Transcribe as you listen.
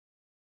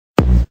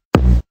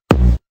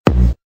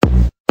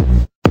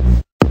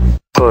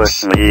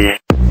Push me,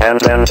 and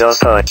then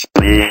just touch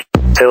me,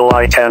 till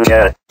I can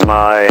get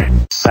my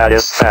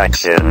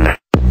satisfaction.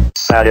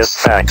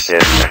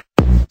 Satisfaction.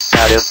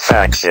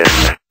 Satisfaction.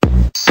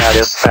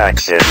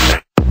 Satisfaction.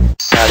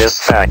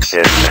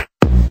 Satisfaction.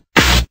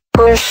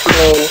 Push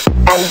me,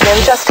 and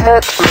then just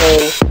hurt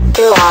me,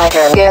 till I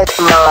can get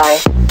my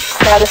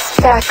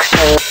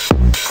satisfaction.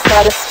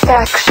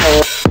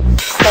 Satisfaction.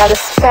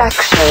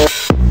 Satisfaction.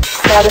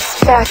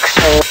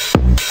 Satisfaction.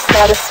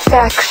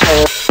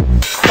 Satisfaction.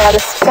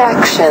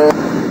 Satisfaction.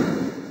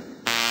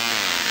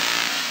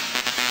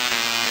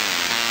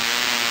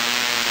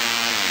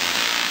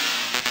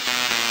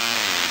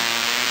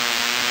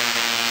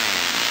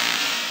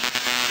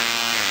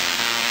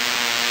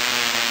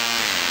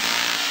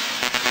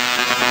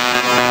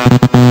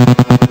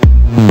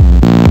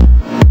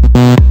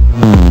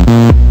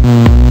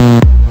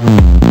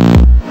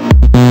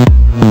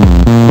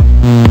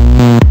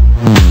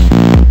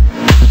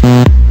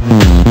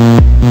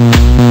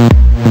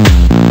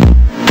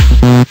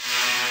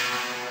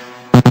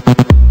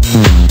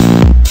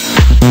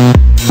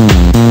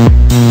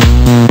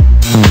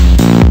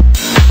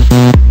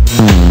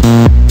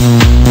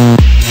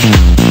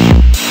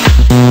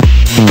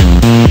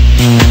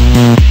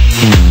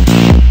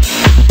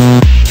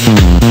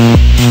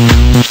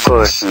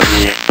 Push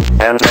me,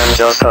 and then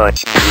just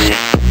touch me,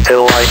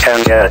 till I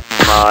can get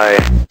my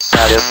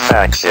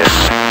satisfaction.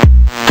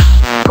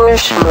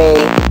 Push me,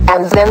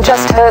 and then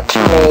just hurt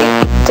me,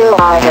 till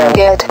I can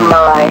get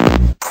my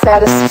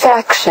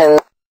satisfaction.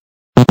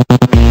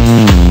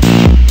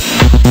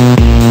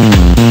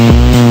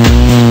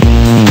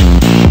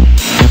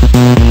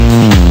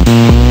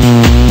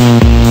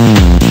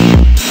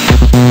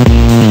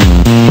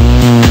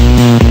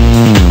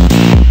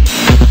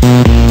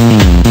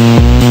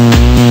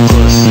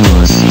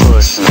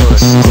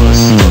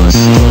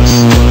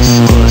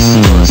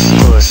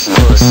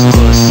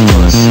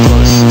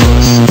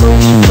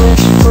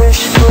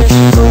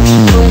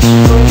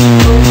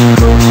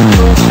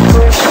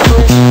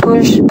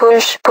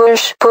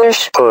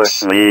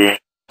 Push me,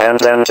 and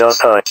then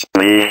just touch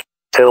me,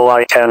 till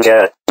I can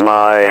get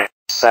my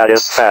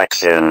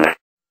satisfaction.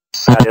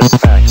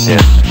 Satisfaction.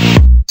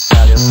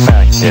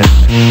 Satisfaction.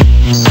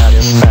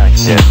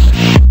 Satisfaction.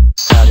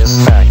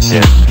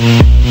 Satisfaction.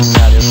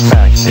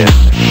 Satisfaction.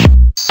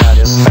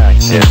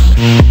 Satisfaction.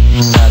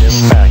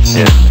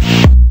 Satisfaction.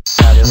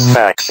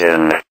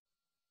 Satisfaction.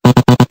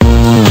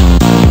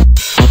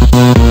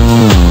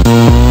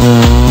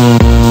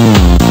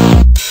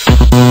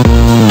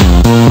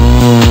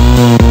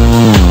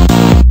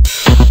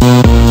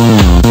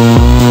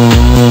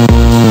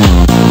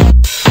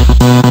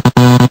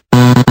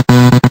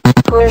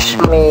 Push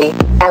me,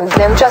 and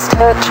then just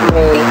hurt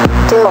me,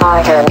 till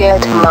I can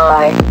get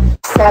my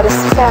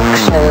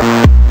satisfaction.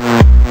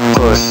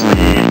 Push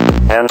me,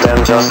 and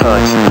then just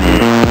touch me,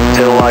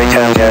 till I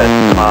can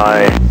get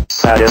my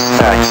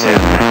satisfaction.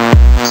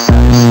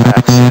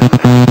 Satisfaction.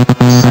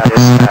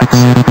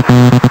 Satisfaction.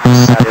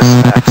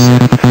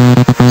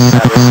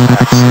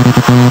 Satisfaction.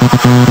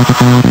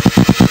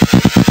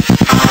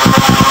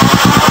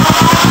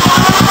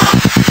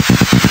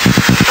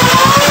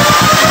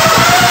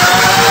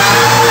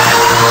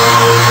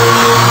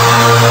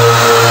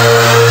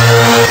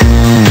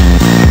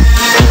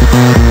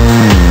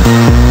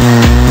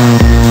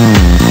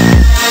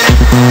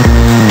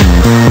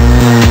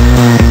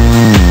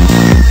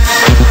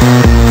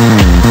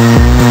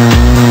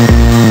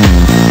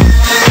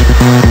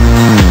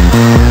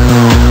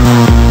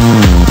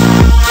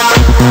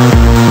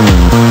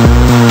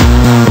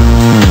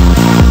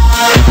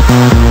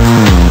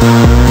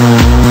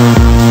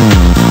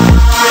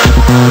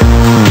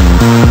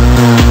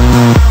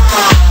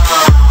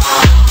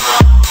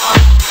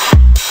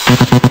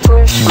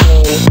 Push me,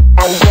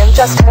 and then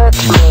just hurt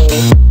me,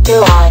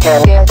 till I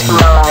can get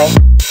my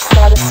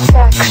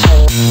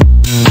satisfaction.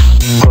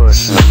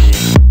 Push me,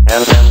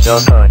 and then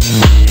just touch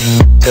me,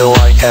 till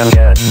I